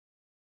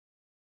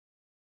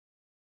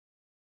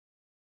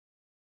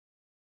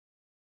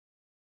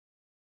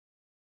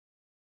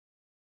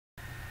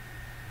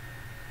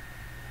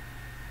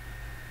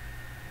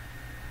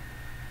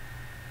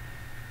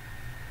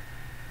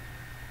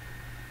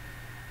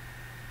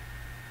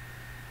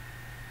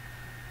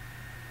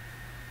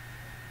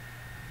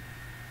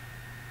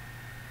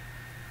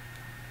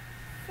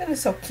That is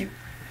so cute.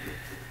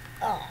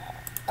 Oh,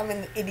 I'm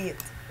an idiot.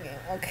 Yeah,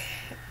 okay.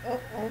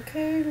 Oh,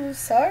 okay. I'm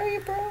sorry,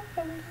 bro.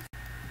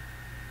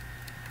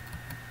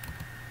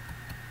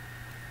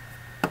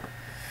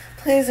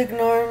 Please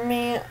ignore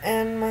me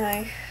and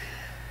my...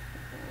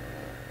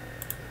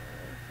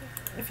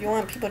 If you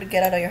want people to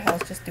get out of your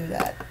house, just do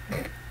that.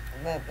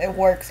 It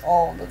works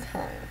all the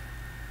time.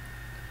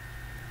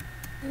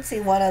 Let's see,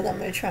 one of them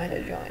are trying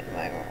to join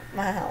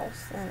my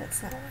house, and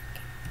it's not working.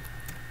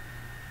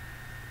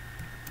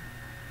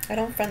 I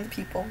don't friend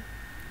people.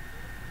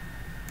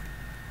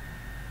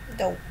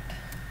 Don't.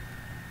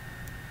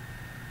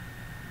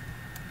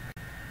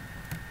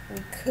 We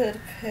could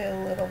pay a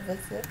little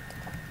visit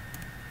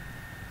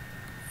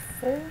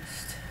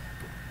first.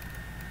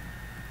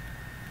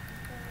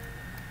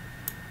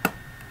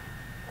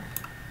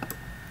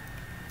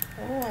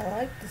 Oh, I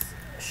like this.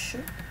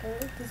 Shoot, I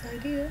like this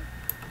idea.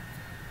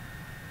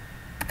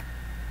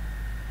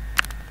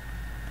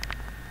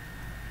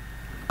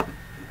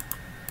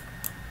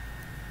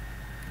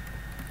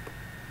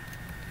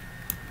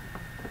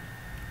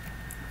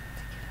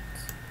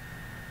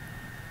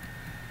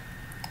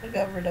 I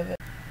got rid of it.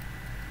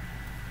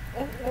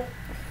 Oh, no.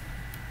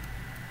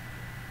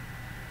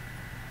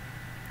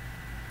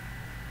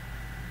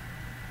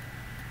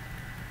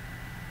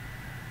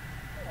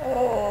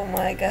 Oh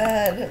my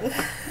god.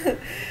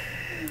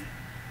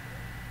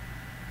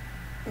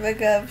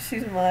 Look up,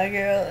 she's my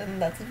girl,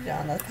 and that's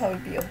John. That's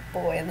probably be a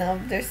boy. And now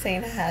they're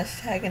saying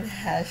hashtag and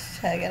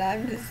hashtag, and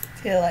I'm just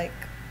here like,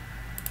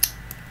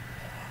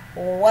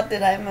 what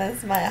did I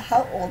miss?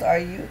 How old are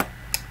you?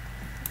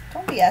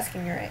 Don't be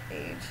asking your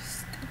age,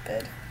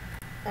 stupid.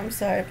 I'm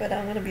sorry, but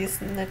I'm gonna be a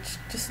snitch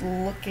just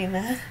looking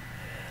at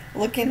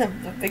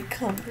the big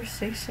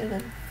conversation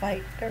and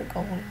fight they're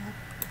going on.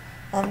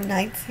 I'm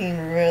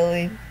 19,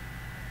 really.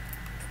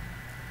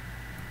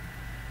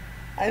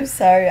 I'm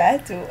sorry, I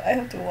have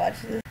to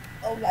watch this.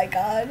 Oh my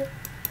god.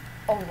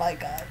 Oh my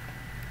god.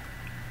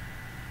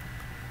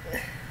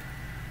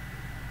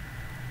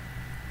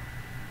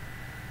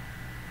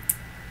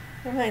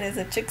 Never mind, it's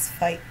a chicks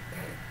fight.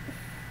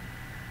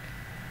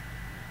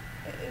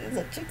 It is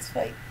a chicks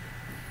fight.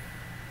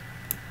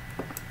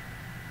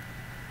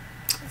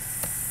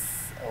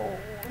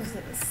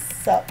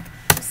 So,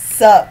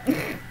 sup.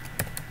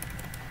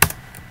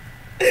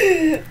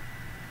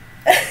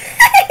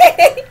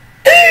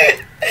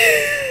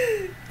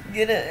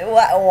 Get it?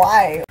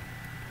 Why?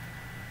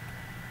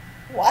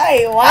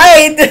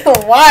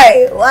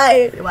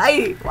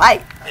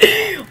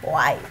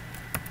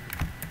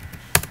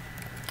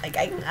 Like,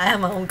 I have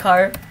my own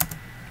car.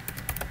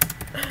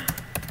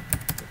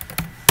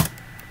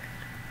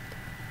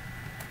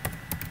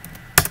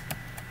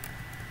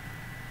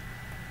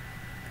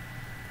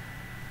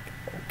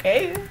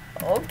 Okay.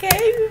 Oh gosh.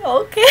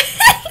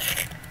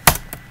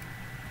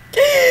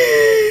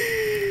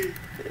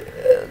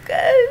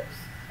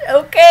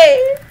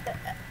 Okay.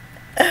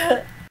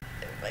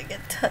 If I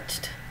get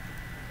touched,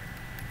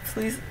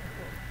 please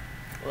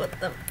let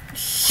them.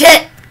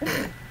 Shit!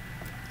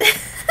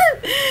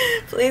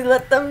 Please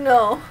let them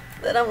know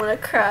that I'm gonna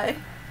cry.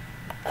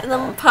 And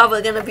I'm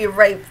probably gonna be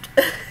raped.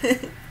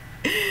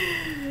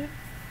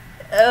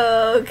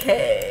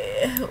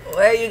 Okay.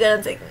 Where are you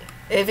gonna take me?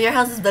 If your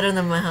house is better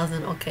than my house,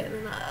 then okay,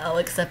 then I'll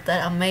accept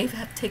that. I may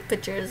have to take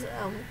pictures.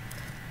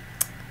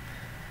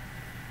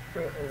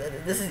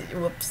 This is,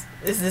 whoops.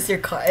 Is this your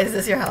car? Is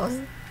this your house?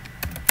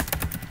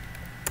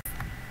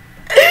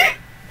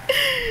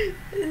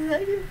 Is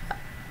that your house?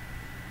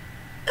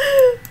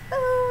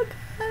 Oh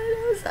god,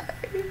 I'm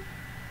sorry.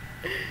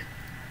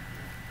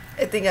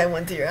 I think I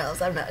went to your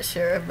house. I'm not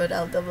sure, but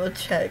I'll double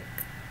check.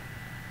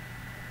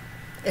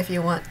 If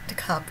you want to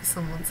copy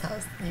someone's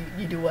house,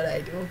 you do what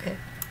I do, okay?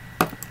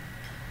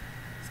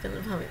 It's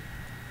gonna tell me.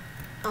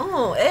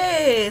 Oh,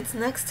 hey, it's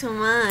next to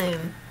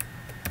mine.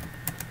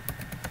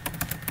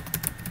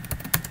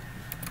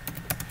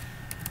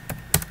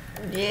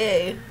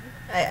 Yay.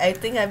 I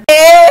think I...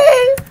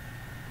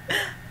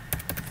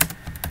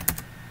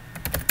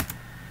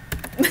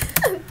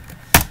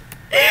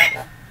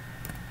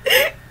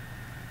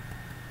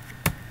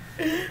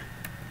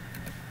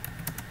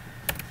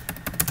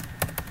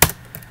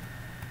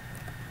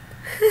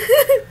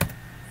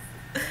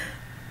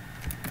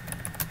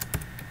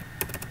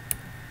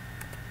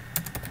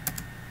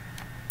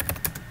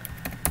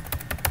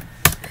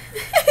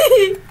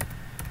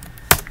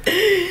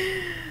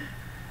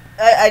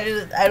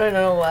 I don't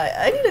know why.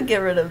 I need to get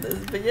rid of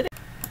this, but you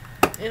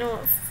know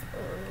what?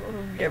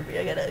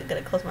 I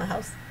gotta close my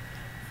house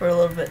for a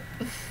little bit.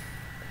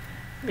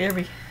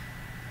 BRB.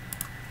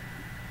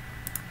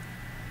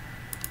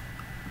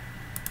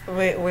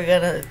 We're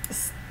gonna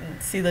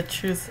see the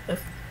truth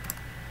of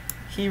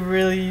he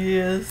really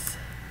is.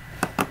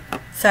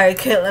 Sorry,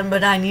 Caitlin,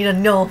 but I need to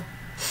know.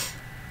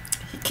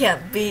 He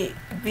can't be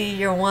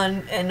your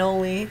one and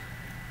only.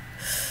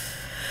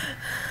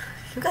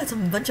 You got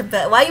some bunch of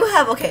bad. Why you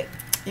have okay?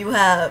 You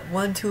have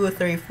 1, 2,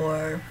 3,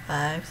 4,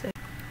 5, 6.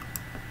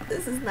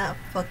 This is not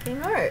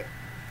fucking art.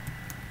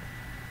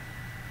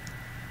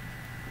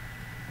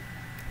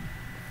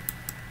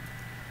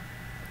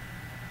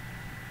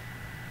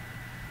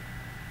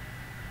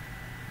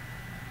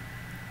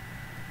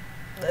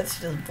 that's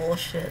just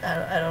bullshit.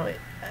 I don't.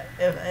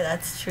 If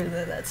that's true,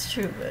 then that's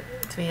true. But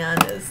to be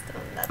honest,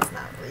 that's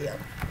not real.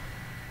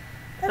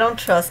 I don't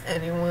trust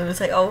anyone. It's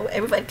like, oh,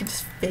 everybody can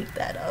just fake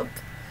that up.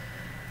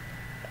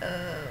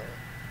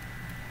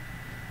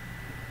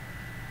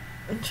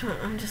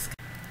 I'm just.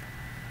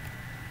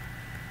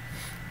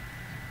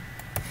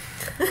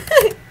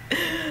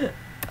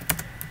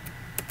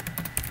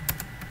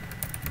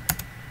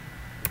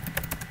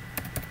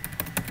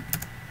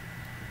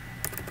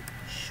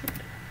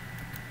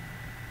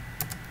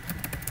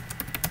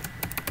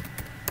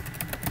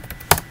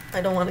 I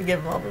don't want to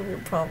give all of your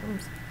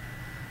problems.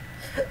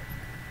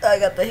 I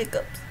got the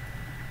hiccups.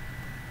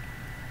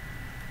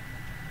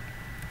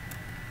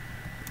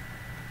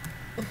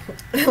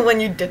 When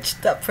you ditch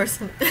that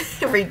person,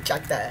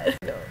 reject that.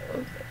 No,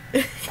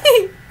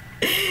 okay.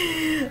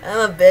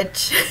 I'm a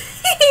bitch.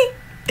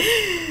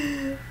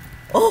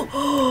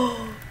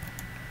 Oh,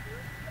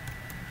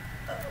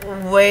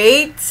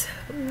 wait.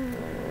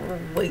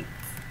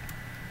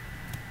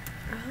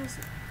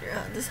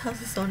 This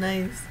house is so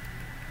nice.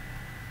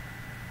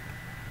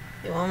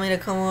 You want me to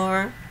come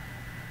over?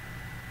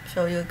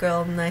 Show you a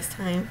girl a nice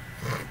time?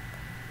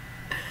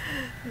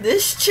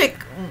 This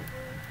chick...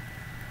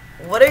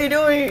 What are you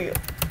doing?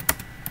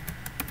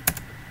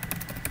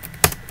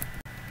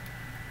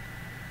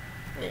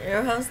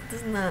 Your house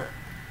does not...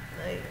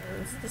 Like,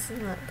 this is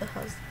not the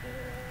house...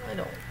 I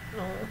don't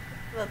know.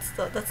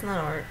 That's not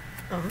art.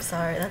 I'm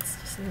sorry, that's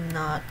just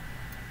not...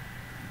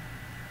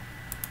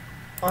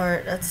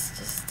 art. That's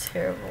just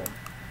terrible.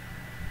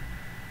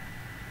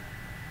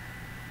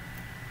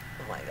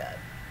 Oh my god.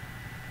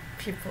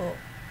 People,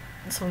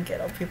 some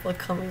ghetto people are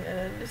coming in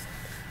and just...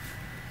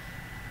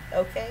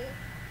 Okay.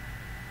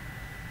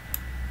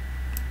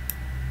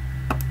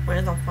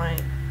 Where's the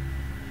fight?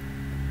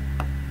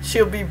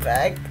 She'll be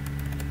back.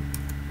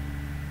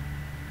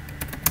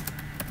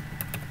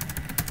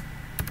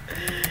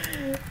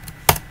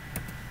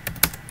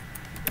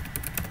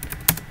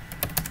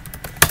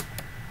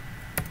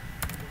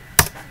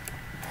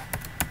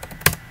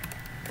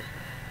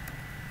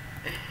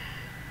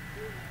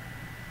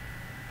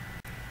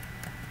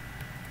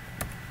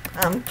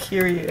 I'm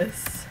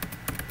curious.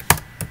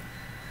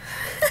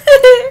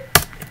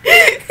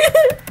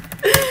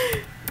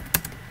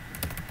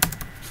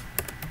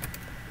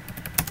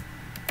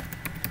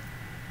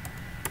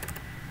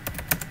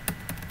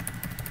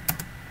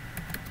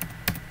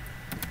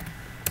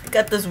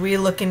 Got this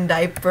weird looking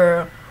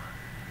diaper.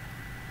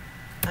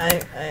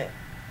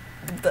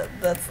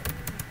 That's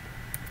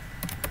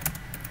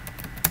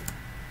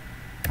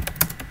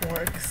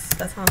works.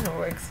 That's how it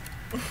works.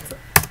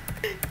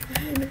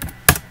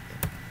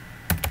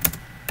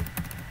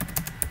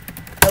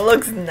 It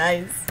looks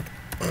nice.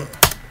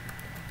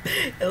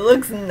 It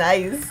looks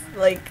nice.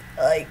 Like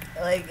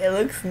it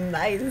looks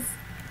nice.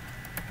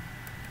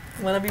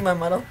 Wanna be my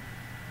model?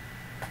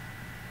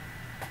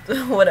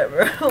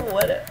 Whatever.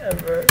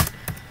 Whatever.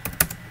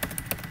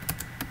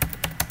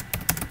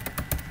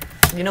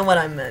 You know what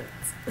I meant.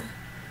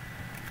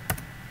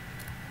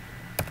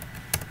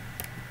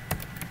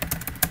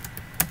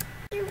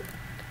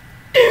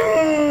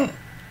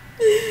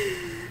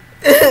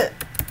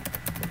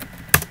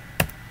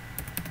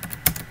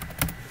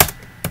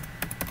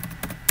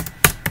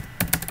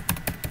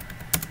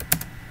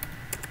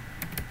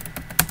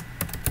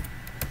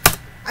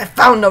 I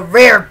found a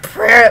rare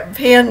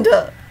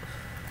panda.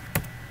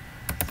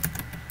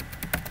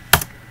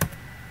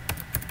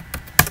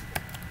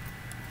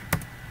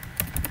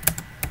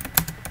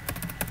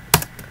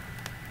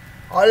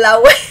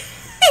 Hola,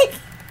 wait.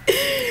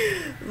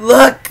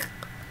 Look.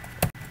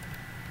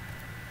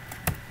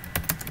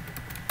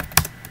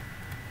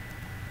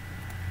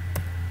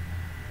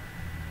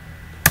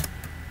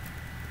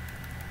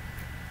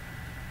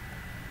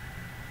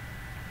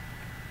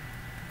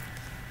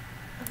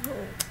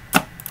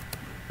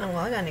 Oh, well,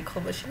 I got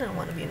Nicole, but she doesn't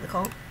want to be in the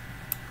call.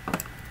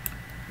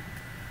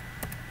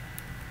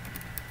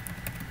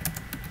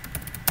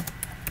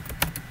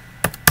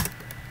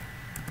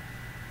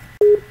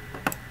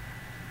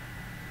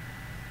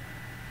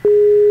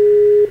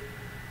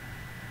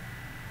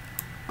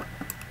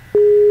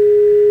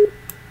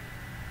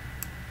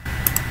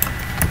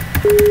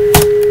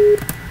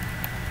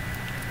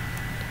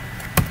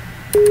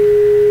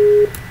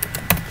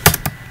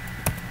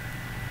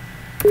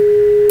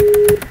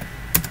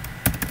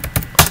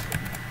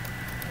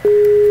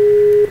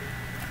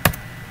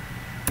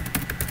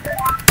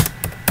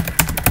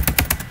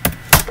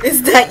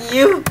 Is that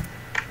you?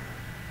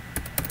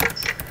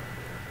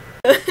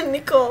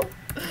 Nicole.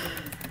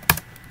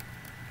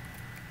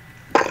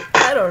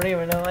 I don't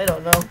even know. I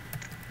don't know.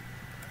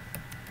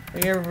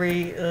 We're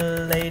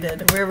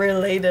related. We're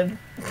related.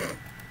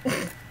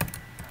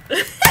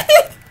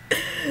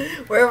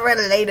 We're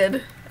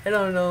related. I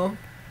don't know.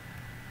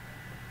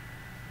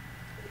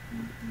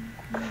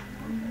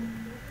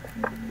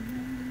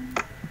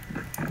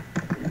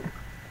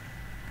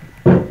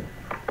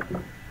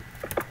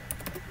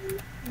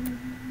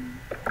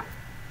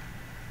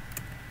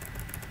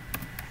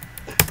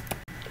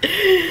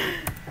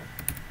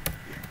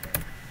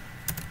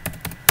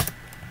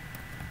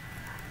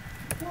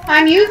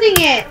 I'm using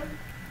it.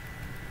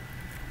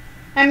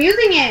 I'm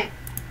using it.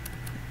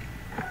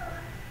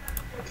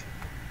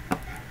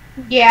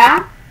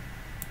 Yeah.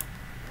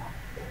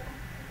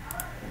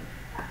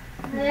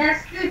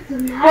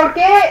 ¿Por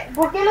qué?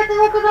 ¿Por qué le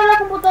tengo que dar la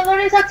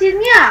computadora esa si es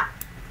mía?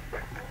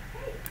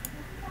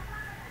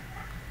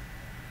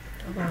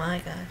 Oh my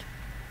god.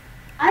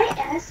 I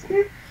asked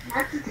her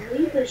not to tell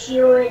you, but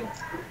she already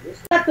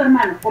A tu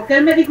hermano, porque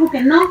él me dijo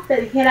que no te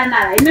dijera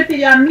nada. Él me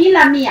pidió a mí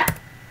la mía.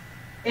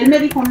 Él me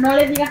dijo, no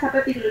le digas a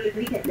Pepi. Le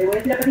dije, le voy a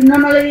decir a Pepi, no,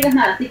 no le digas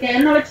nada. Así que a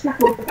él no le eches la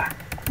culpa.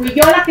 Fui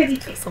yo la que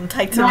dije. Kill some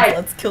titans. No,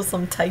 Let's kill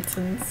some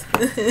titans.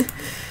 Let's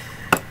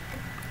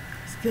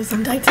kill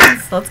some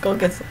titans. Let's go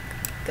get some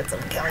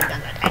killing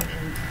on the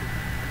titans.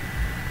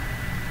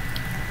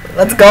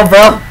 Let's go,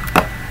 bro.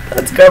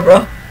 Let's go,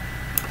 bro.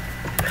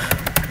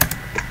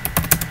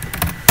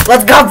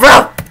 Let's go,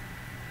 bro.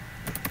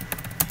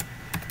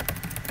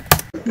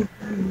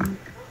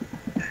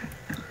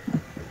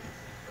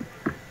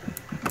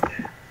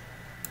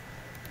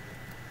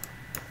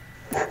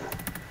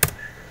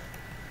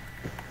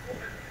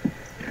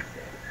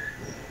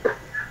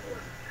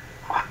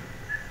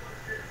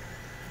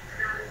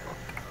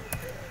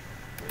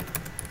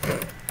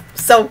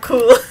 So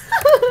cool.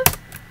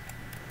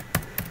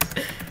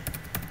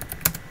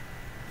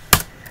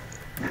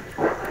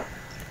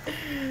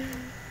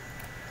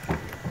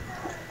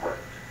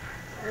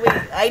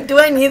 Wait, do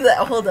I need that?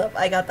 Hold up,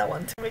 I got that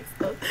one to mix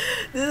those.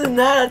 This is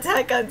not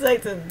Attack on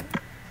Titan.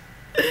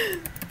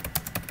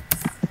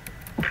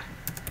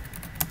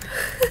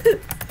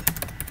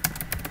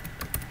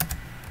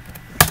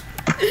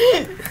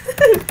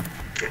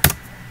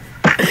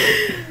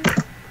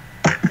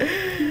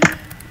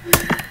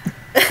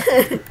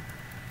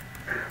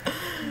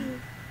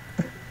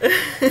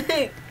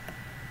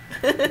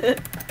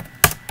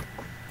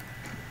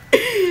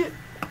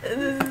 This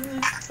is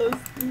just so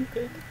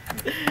stupid.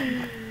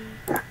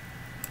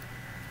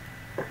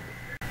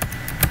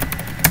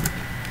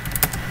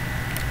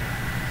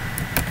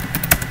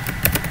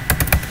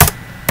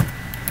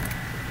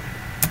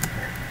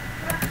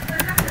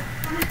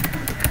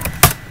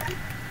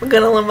 We're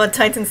gonna learn about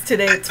Titans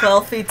today.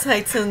 12 feet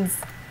Titans.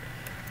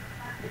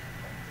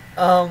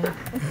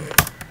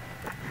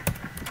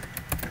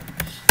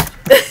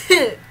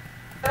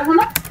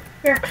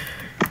 Here.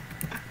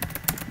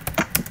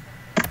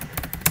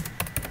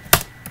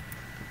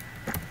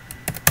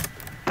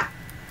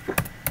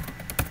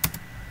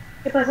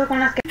 ¿Qué pasó con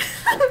las que?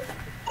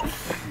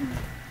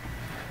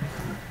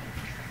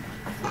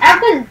 I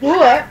can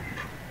do it.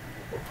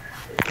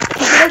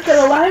 Si quieres que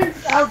lo bajen,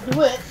 I'll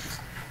do it.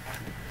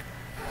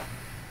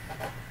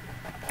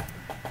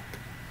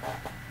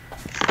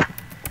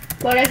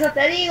 Por eso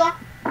te digo.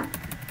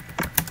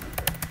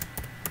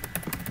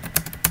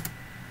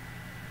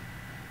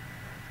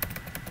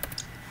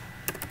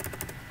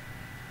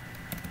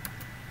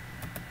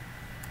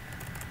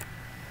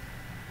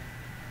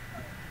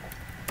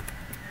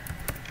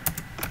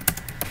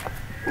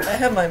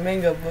 I have my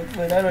manga book,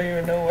 but I don't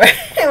even know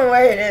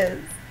where it is.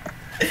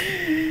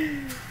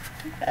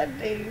 God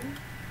dang.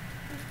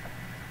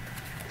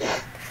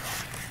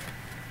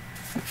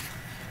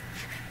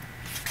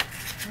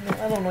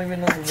 I don't even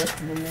know the rest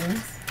of the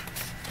names.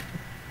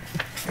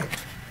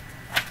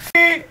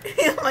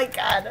 Oh my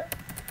god.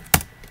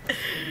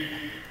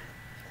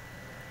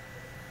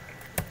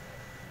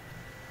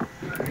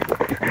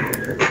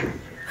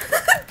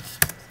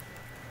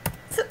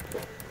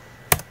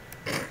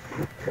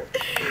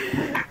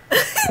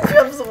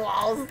 Jumps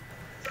walls.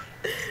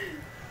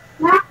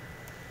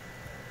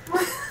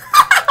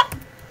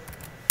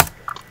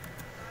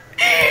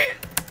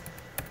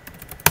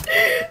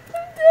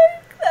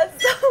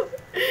 That's so...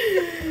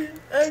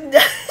 I'm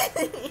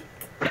dying.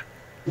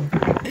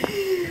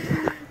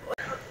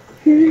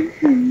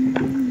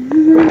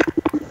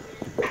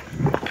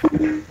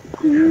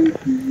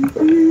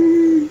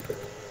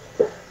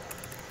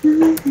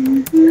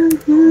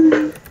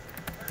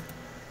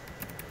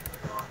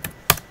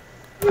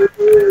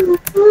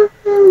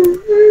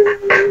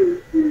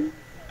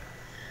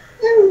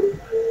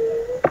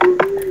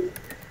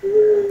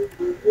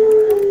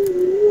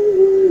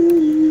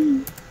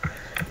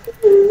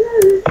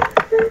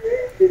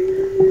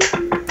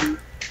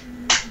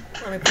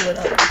 Let me pull it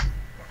up.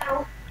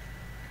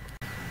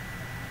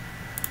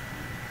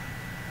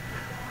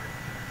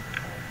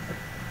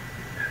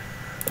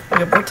 I'm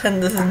gonna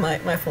pretend this is my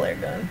flare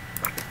gun.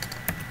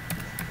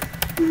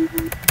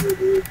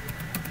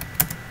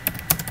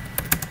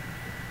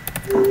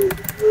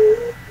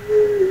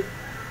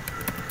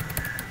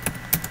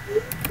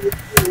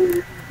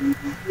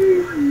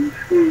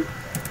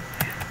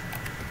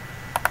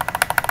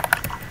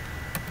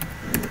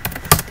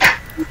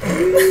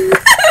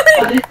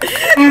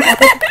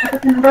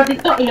 Un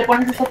ratito y le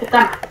pones eso a tu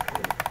cama.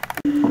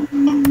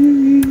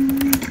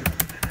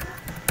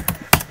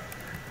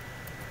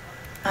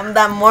 I'm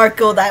that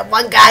Marco, that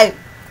one guy.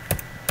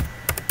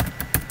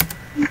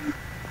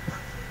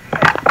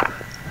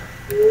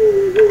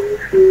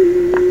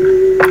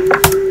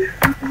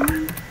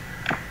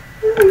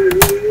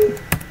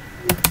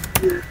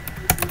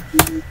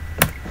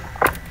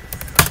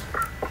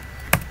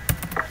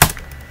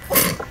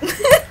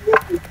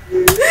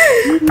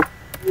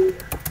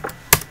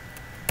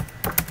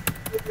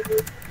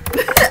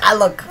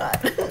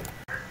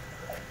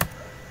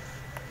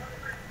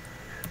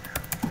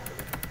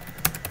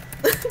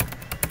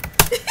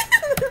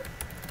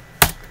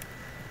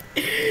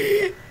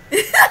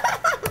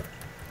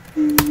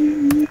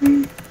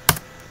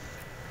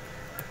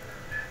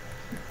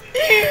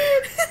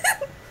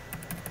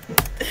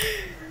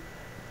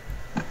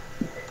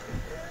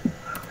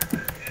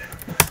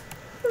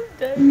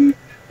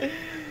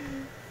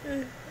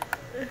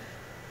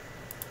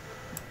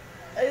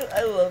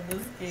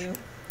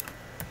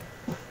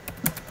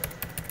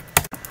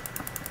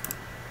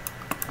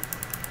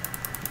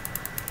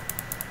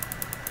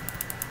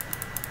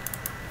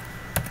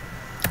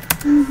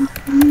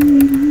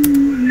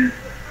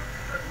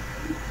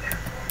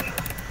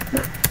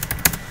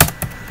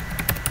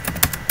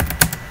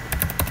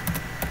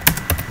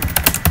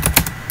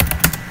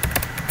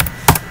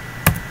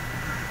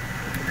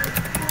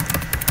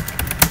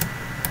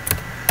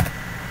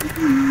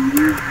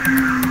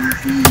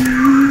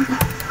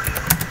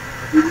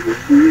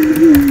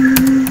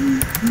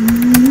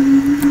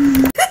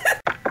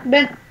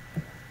 Ben.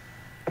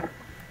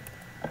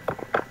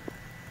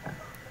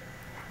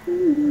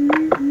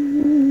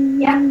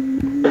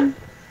 Yeah.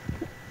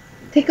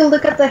 Take a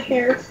look at the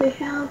hairs they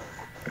have.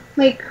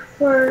 Like,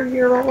 for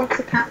your Roblox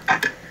account.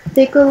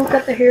 Take a look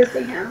at the hairs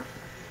they have.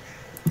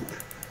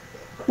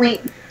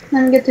 Wait,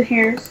 let me get the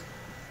hairs.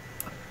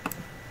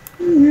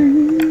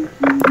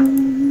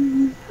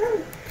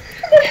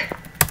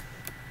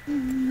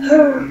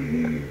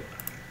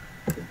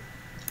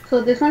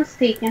 So this one's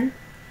taken.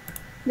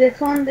 This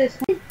one.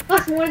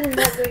 Plus more than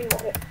that, don't you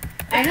want it?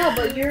 I know,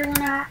 but you're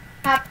gonna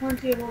have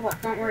plenty of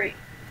Robux, don't worry.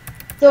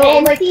 So,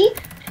 like, Plenty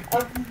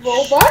of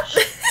Robux?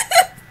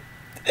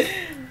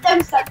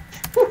 I'm sorry.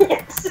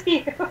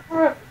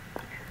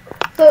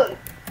 so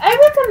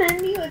I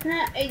recommend you. It's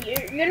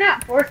not you're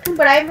not forced to,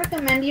 but I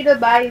recommend you to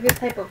buy this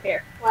type of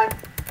hair. Why?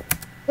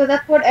 So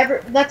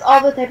that's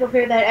all the type of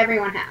hair that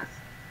everyone has.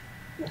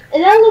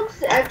 And that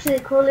looks actually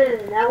cooler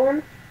than that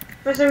one.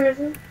 For some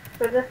reason.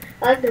 I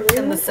like the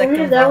rainbow. the second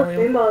Only that was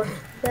volume. rainbow.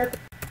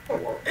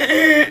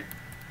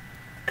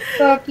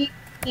 So keep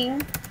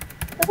thinking.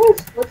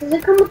 What does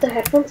it come with the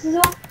headphones as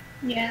well?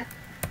 Yeah.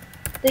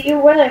 Do you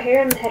wear the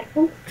hair in the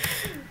headphones?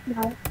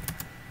 No.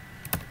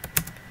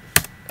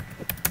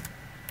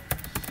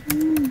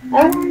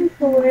 I want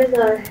to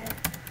wear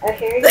a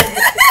hair in the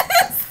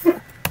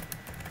headphones.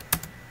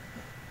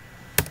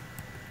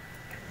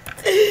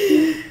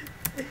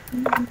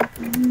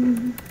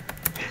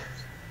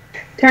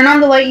 Turn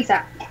on the light,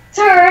 Isa.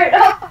 Turn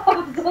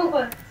off the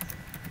lights.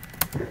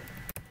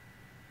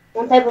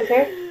 One type of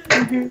hair?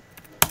 Mhm.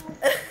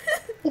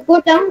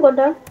 Go down.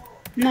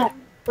 No.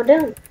 Go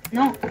down.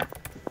 No.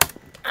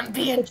 I'm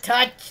being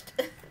touched.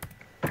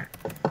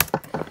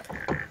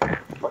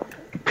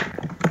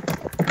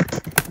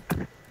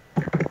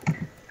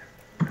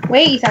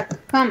 Wait, Isa.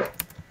 Come.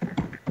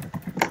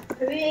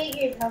 Maybe I ate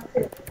your top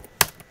too.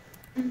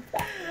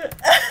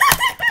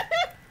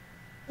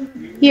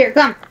 Here,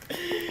 come.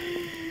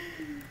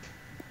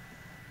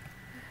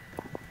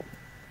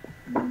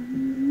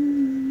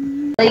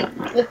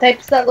 Like the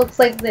types that looks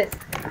like this,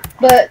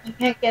 but you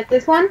can't get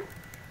this one,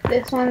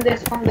 this one,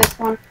 this one, this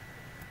one.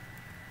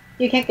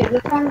 You can't get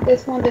this one,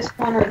 this one, this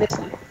one, or this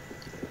one.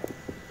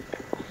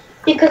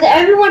 Because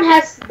everyone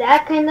has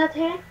that kind of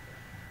hair.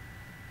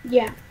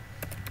 Yeah.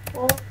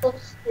 Oh,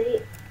 let's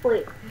see.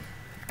 Wait.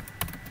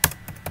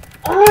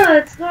 Oh,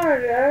 it's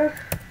harder.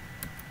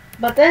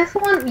 But this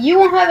one, you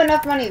won't have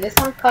enough money. This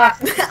one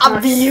costs this much.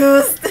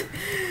 Abused.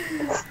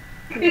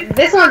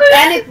 This one,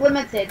 and it's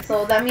limited,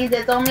 so that means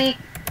it's only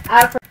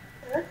out for.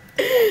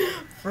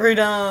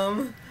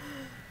 Freedom.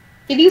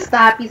 Can you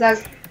stop? He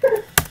says.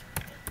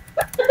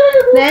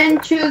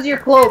 Then choose your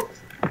clothes.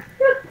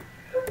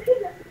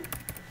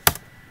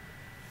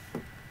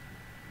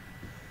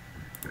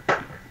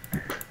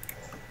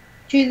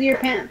 Choose your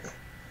pants.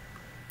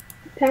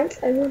 Pants?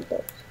 I want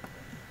those.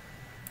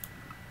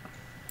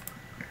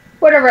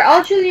 Whatever,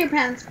 I'll choose your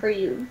pants for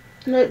you.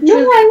 No, I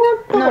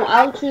want those. No,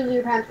 I'll choose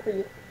your pants for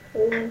you.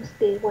 Let's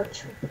see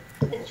which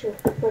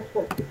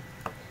one.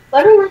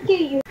 I don't like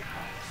it.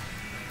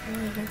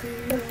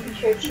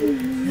 Sure,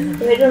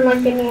 choose. If I don't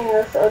like any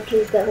else, I'll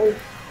choose that one.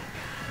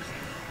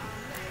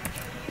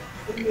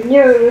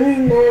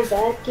 No,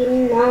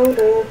 backing out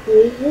of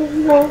me,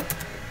 no.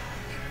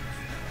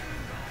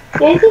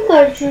 Yeah, I think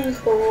I'll choose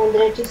the one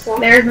that I just saw.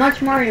 There's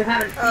much more you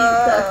haven't seen.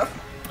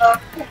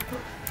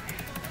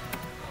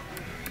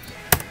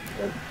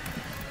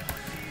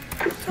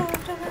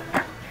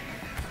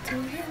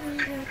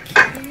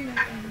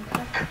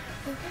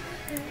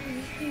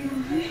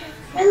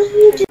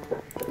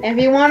 If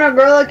you want a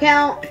girl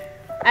account,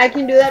 I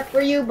can do that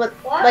for you, but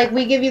What? like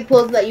we give you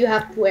clothes that you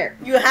have to wear.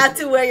 You had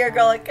to wear your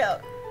girl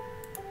account.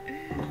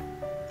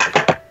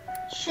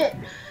 Shit.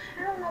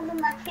 I don't know where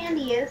my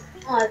candy is.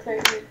 Oh, that's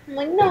right. I'm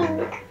like,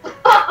 no.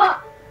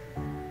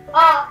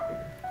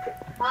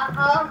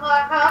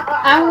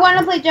 I want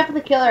to play Jeff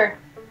the Killer.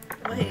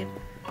 Wait.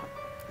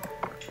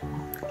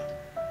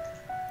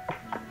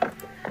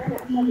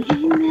 Never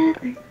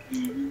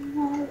getting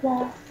more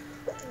love.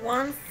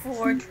 1,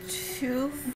 4, 2,